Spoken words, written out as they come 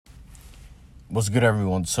What's good,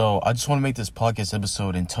 everyone? So I just want to make this podcast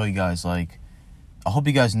episode and tell you guys, I hope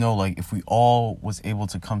you guys know, if we all was able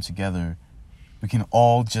to come together, we can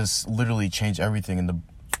all just literally change everything in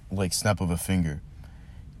the, snap of a finger.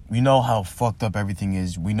 We know how fucked up everything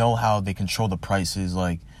is. We know how they control the prices.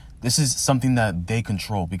 This is something that they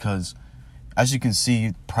control because, as you can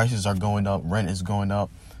see, prices are going up, rent is going up,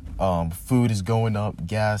 food is going up,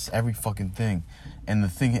 gas, every fucking thing. And the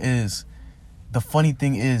funny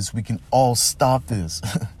thing is, we can all stop this.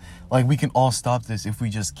 We can all stop this if we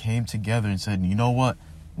just came together and said, you know what?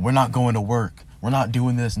 We're not going to work. We're not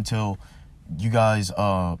doing this until you guys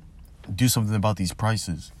do something about these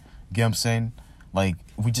prices. Get what I'm saying?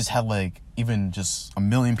 If we just had, even just 1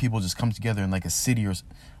 million people just come together in, a city or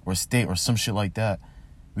a state or some shit like that,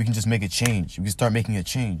 we can just make a change. We can start making a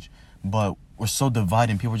change. But we're so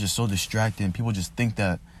divided, and people are just so distracted, and people just think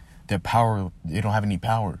that they don't have any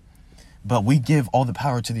power. But we give all the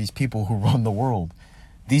power to these people who run the world.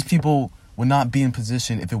 These people would not be in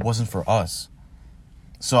position if it wasn't for us.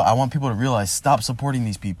 So I want people to realize, stop supporting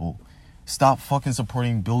these people. Stop fucking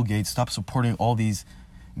supporting Bill Gates. Stop supporting all these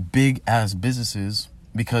big-ass businesses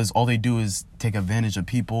because all they do is take advantage of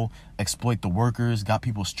people, exploit the workers, got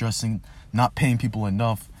people stressing, not paying people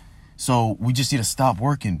enough. So we just need to stop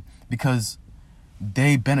working because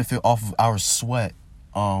they benefit off of our sweat,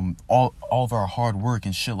 all of our hard work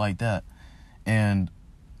and shit like that. And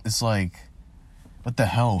it's what the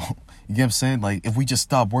hell? You get what I'm saying? If we just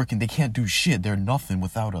stop working, they can't do shit. They're nothing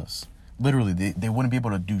without us. Literally, they wouldn't be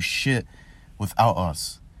able to do shit without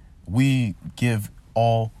us. We give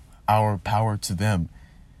all our power to them.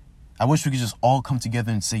 I wish we could just all come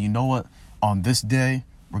together and say, you know what? On this day,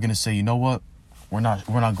 we're gonna say, you know what? We're not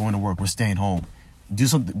going to work. We're staying home. Do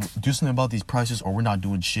something about these prices, or we're not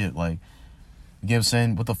doing shit. You get what I'm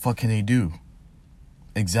saying? What the fuck can they do?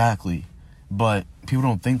 Exactly. But people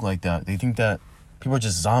don't think like that. They think that people are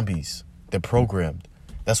just zombies. They're programmed.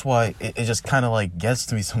 That's why it just kind of gets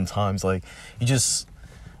to me sometimes. You just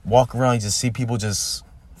walk around, you just see people just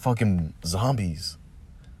fucking zombies.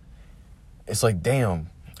 It's damn.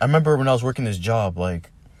 I remember when I was working this job,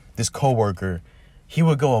 this coworker, he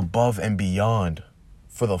would go above and beyond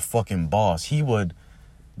for the fucking boss. He would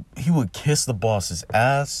kiss the boss's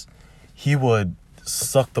ass. He would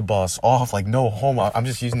suck the boss off, no homo. I'm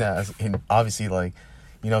just using that as in, obviously,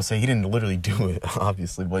 say he didn't literally do it,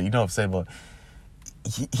 obviously, but you know what I'm saying. But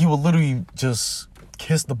he would literally just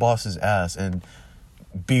kiss the boss's ass and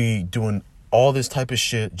be doing all this type of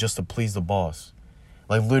shit just to please the boss.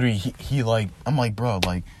 Literally, he I'm bro,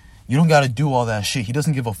 you don't gotta do all that shit. He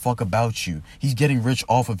doesn't give a fuck about you. He's getting rich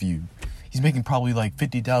off of you. He's making probably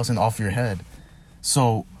 $50,000 off your head.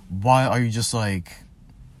 So why are you just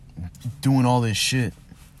doing all this shit,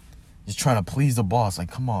 just trying to please the boss?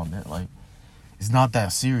 Come on, man. It's not that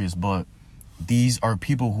serious. But these are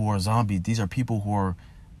people who are zombies. These are people who are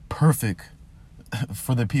perfect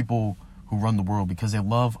for the people who run the world because they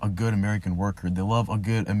love a good American worker. They love a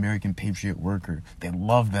good American patriot worker. They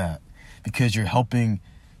love that because you're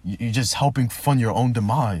just helping fund your own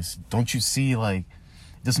demise. Don't you see? It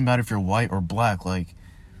doesn't matter if you're white or black. They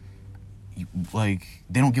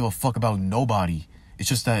don't give a fuck about nobody. It's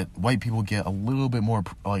just that white people get a little bit more,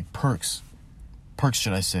 perks. Perks,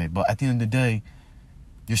 should I say. But at the end of the day,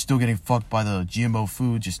 you're still getting fucked by the GMO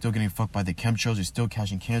foods. You're still getting fucked by the chemtrails. You're still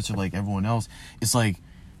catching cancer like everyone else. It's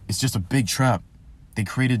just a big trap. They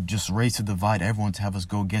created just race to divide everyone, to have us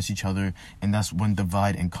go against each other. And that's when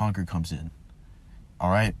divide and conquer comes in. All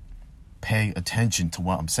right? Pay attention to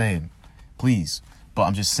what I'm saying. Please. But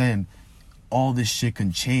I'm just saying, all this shit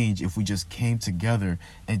can change if we just came together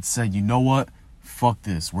and said, you know what? Fuck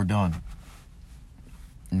this, we're done.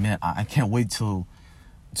 Man, I can't wait till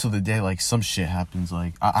the day some shit happens.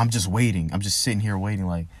 I'm just waiting. I'm just sitting here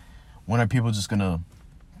waiting. When are people just gonna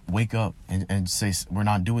wake up and say, we're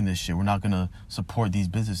not doing this shit? We're not gonna support these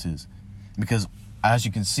businesses. Because as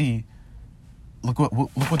you can see, look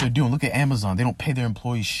what they're doing. Look at Amazon. They don't pay their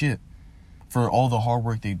employees shit for all the hard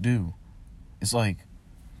work they do. It's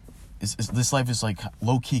this life is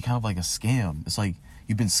low-key kind of a scam. It's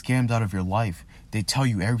you've been scammed out of your life. They tell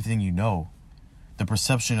you everything you know. The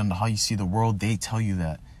perception and how you see the world, they tell you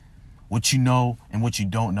that. What you know and what you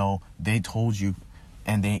don't know, they told you,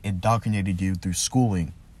 and they indoctrinated you through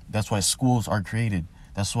schooling. That's why schools are created.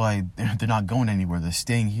 That's why they're not going anywhere. They're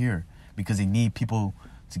staying here because they need people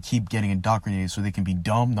to keep getting indoctrinated so they can be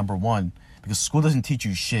dumb, number one. Because school doesn't teach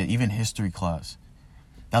you shit, even history class.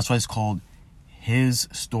 That's why it's called his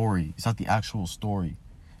story. It's not the actual story.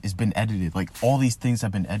 It's been edited. All these things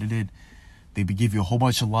have been edited. They give you a whole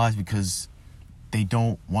bunch of lies because they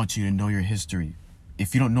don't want you to know your history.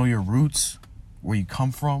 If you don't know your roots, where you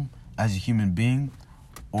come from, as a human being,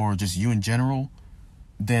 or just you in general,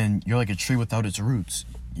 then you're like a tree without its roots.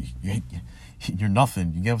 You're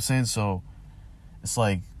nothing. You get what I'm saying? So it's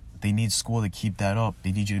like they need school to keep that up.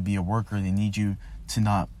 They need you to be a worker. They need you to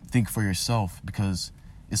not think for yourself, because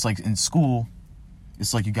it's like in school,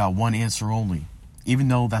 it's like you got one answer only. Even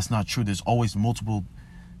though that's not true, there's always multiple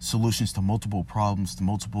solutions to multiple problems,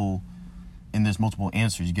 and there's multiple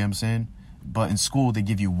answers. You get what I'm saying? But in school, they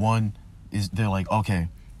give you one. They're like, okay,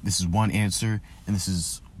 this is one answer, and this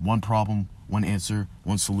is one problem, one answer,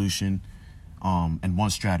 one solution, and one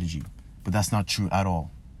strategy. But that's not true at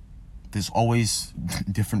all. There's always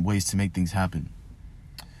different ways to make things happen.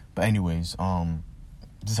 But anyways,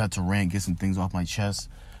 just had to rant, get some things off my chest.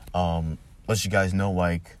 Let you guys know,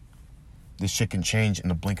 like, this shit can change in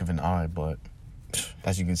the blink of an eye, but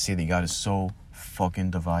as you can see, the God is so fucking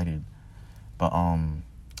divided. But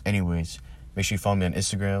anyways, make sure you follow me on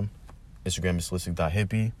Instagram. Instagram is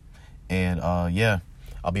salistic.hippie. And yeah,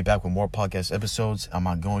 I'll be back with more podcast episodes. I'm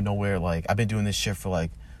not going nowhere. Like, I've been doing this shit for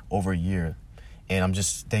like over a year, and I'm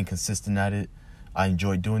just staying consistent at it. I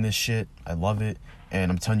enjoy doing this shit. I love it.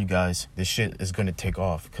 And I'm telling you guys, this shit is going to take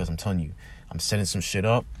off, because I'm telling you, I'm setting some shit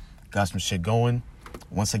up, got some shit going.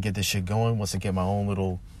 Once I get this shit going, once I get my own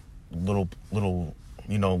little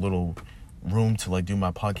room to like do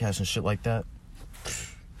my podcast and shit like that,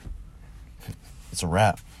 it's a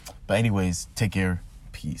wrap. But anyways, take care.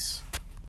 Peace.